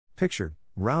Pictured,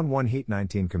 Round 1 Heat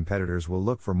 19 competitors will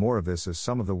look for more of this as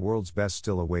some of the world's best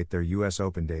still await their US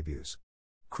Open debuts.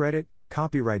 Credit,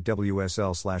 copyright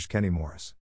WSL/Kenny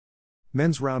Morris.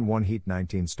 Men's Round 1 Heat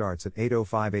 19 starts at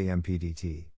 8:05 a.m.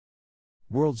 PDT.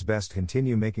 World's best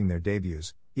continue making their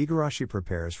debuts. Igarashi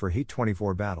prepares for Heat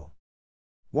 24 battle.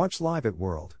 Watch live at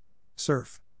World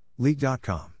Surf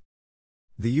League.com.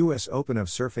 The US Open of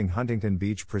Surfing Huntington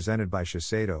Beach presented by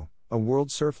Shiseido, a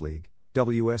World Surf League,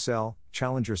 WSL,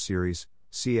 Challenger Series,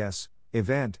 CS,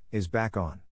 event, is back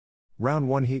on. Round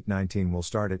 1 Heat 19 will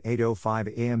start at 8:05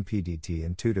 a.m. PDT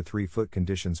in 2 to 3 foot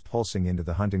conditions pulsing into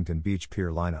the Huntington Beach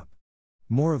Pier lineup.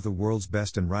 More of the world's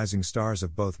best and rising stars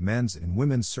of both men's and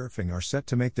women's surfing are set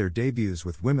to make their debuts,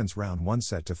 with women's Round 1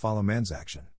 set to follow men's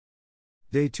action.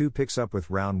 Day 2 picks up with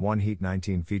Round 1 Heat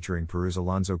 19 featuring Peru's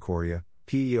Alonso Correa,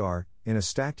 PER, in a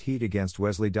stacked heat against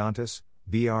Wesley Dantas,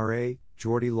 BRA,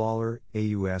 Jordy Lawler,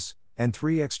 AUS, and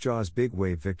 3x-Jaws Big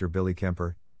Wave Victor Billy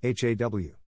Kemper,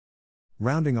 HAW.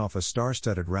 Rounding off a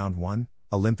star-studded Round 1,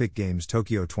 Olympic Games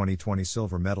Tokyo 2020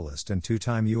 silver medalist and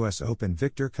two-time US Open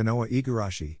Victor Kanoa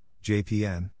Igarashi,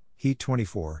 JPN, Heat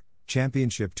 24,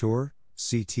 Championship Tour,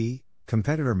 CT,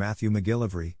 competitor Matthew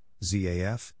McGillivray,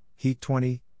 ZAF, Heat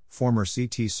 20, former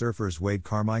CT surfers Wade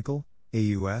Carmichael,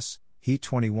 AUS, Heat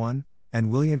 21,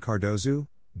 and Willian Cardozo,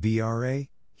 BRA,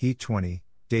 Heat 20,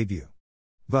 debut.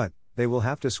 But, they will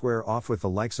have to square off with the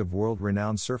likes of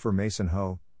world-renowned surfer Mason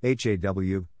Ho,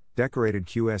 HAW, decorated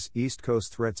QS East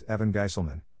Coast Threats Evan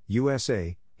Geiselman,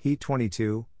 USA, Heat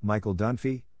 22, Michael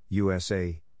Dunphy,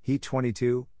 USA, Heat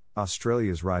 22,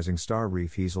 Australia's rising star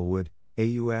Reef Hazelwood,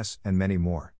 AUS, and many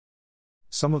more.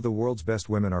 Some of the world's best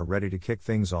women are ready to kick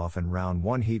things off, and Round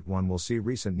 1 Heat 1 will see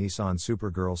recent Nissan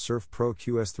Supergirl Surf Pro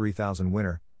QS 3000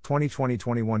 winner,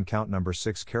 2020-21 count number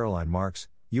 6 Caroline Marks,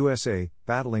 USA,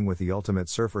 battling with the ultimate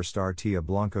surfer star Tia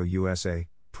Blanco, USA,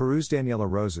 Peru's Daniela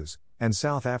Roses, and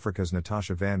South Africa's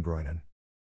Natasha van Groenen.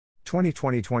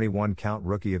 2020-21 count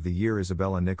Rookie of the Year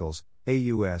Isabella Nichols,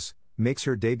 AUS, makes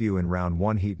her debut in Round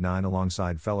 1 Heat 9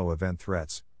 alongside fellow event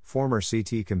threats, former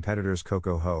CT competitors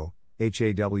Coco Ho,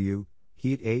 HAW,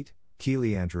 Heat 8,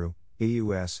 Keely Andrew,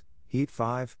 AUS, Heat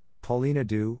 5, Paulina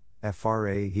Du,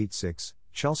 FRA Heat 6,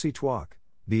 Chelsea Twalk,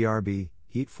 BRB,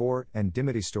 Heat 4, and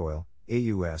Dimity Stoyle,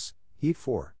 AUS, Heat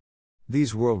 4.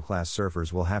 These world-class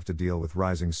surfers will have to deal with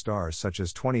rising stars such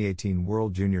as 2018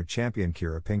 World Junior Champion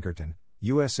Kira Pinkerton,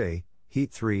 USA,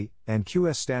 Heat 3, and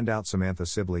QS standout Samantha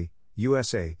Sibley,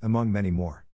 USA, among many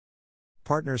more.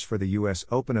 Partners for the US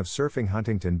Open of Surfing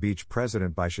Huntington Beach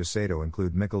presented by Shiseido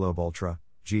include Michelob Ultra,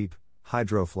 Jeep,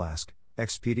 Hydro Flask,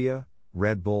 Expedia,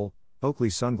 Red Bull, Oakley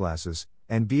Sunglasses,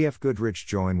 and BF Goodrich.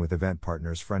 Join with event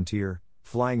partners Frontier,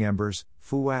 Flying Embers,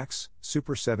 Fuwax,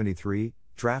 Super 73,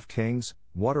 DraftKings,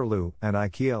 Waterloo, and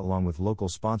IKEA, along with local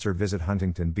sponsor Visit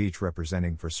Huntington Beach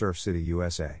representing for Surf City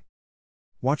USA.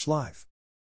 Watch live.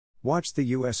 Watch the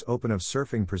US Open of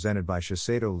Surfing presented by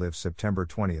Shiseido live September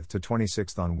 20th to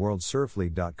 26th on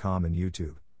WorldSurfLeague.com and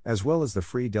YouTube, as well as the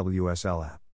free WSL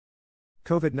app.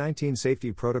 COVID-19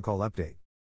 Safety Protocol Update.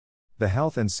 The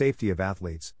health and safety of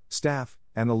athletes, staff,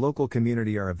 and the local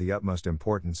community are of the utmost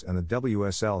importance, and the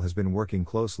WSL has been working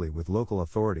closely with local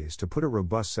authorities to put a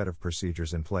robust set of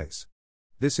procedures in place.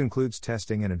 This includes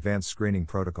testing and advanced screening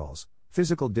protocols,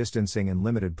 physical distancing, and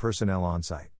limited personnel on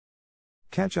site.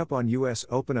 Catch up on US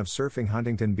Open of Surfing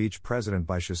Huntington Beach presented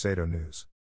by Shiseido News.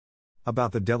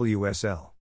 About the WSL.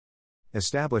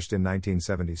 Established in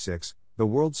 1976, the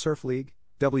World Surf League,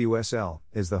 WSL,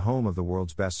 is the home of the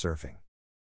world's best surfing.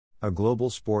 A global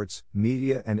sports,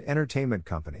 media, and entertainment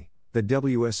company, the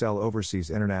WSL oversees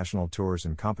international tours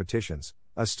and competitions,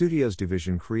 a studios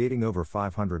division creating over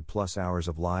 500+ hours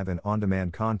of live and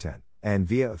on-demand content, and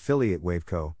via affiliate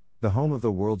Waveco, the home of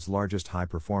the world's largest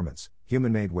high-performance,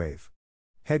 human-made wave.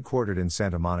 Headquartered in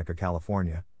Santa Monica,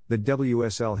 California, the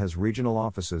WSL has regional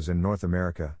offices in North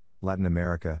America, Latin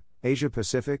America, Asia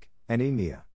Pacific, and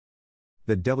EMEA.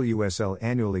 The WSL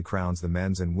annually crowns the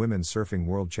men's and women's surfing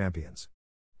world champions.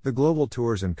 The Global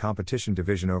Tours and Competition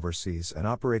Division oversees and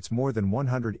operates more than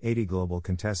 180 global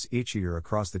contests each year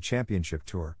across the Championship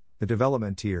Tour, the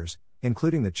development tiers,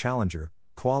 including the Challenger,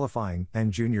 Qualifying,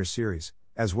 and Junior Series,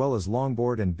 as well as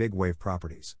longboard and big wave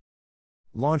properties.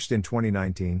 Launched in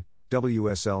 2019,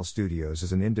 WSL Studios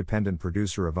is an independent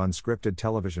producer of unscripted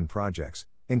television projects,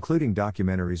 including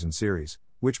documentaries and series,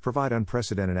 which provide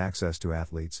unprecedented access to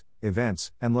athletes,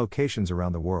 events, and locations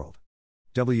around the world.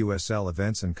 WSL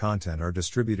events and content are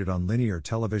distributed on linear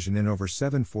television in over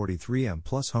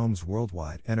 743M+ homes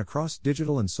worldwide and across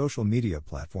digital and social media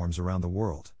platforms around the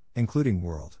world, including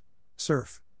World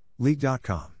Surf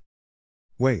League.com.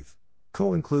 Wave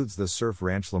Co-includes the Surf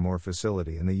Ranch Lemoore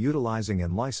facility and the utilizing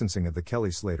and licensing of the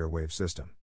Kelly Slater wave system.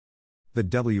 The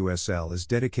WSL is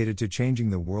dedicated to changing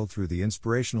the world through the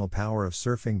inspirational power of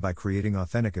surfing by creating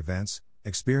authentic events,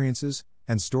 experiences,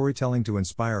 and storytelling to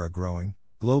inspire a growing,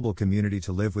 global community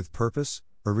to live with purpose,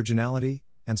 originality,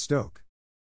 and stoke.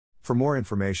 For more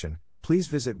information, please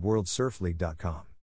visit worldsurfleague.com.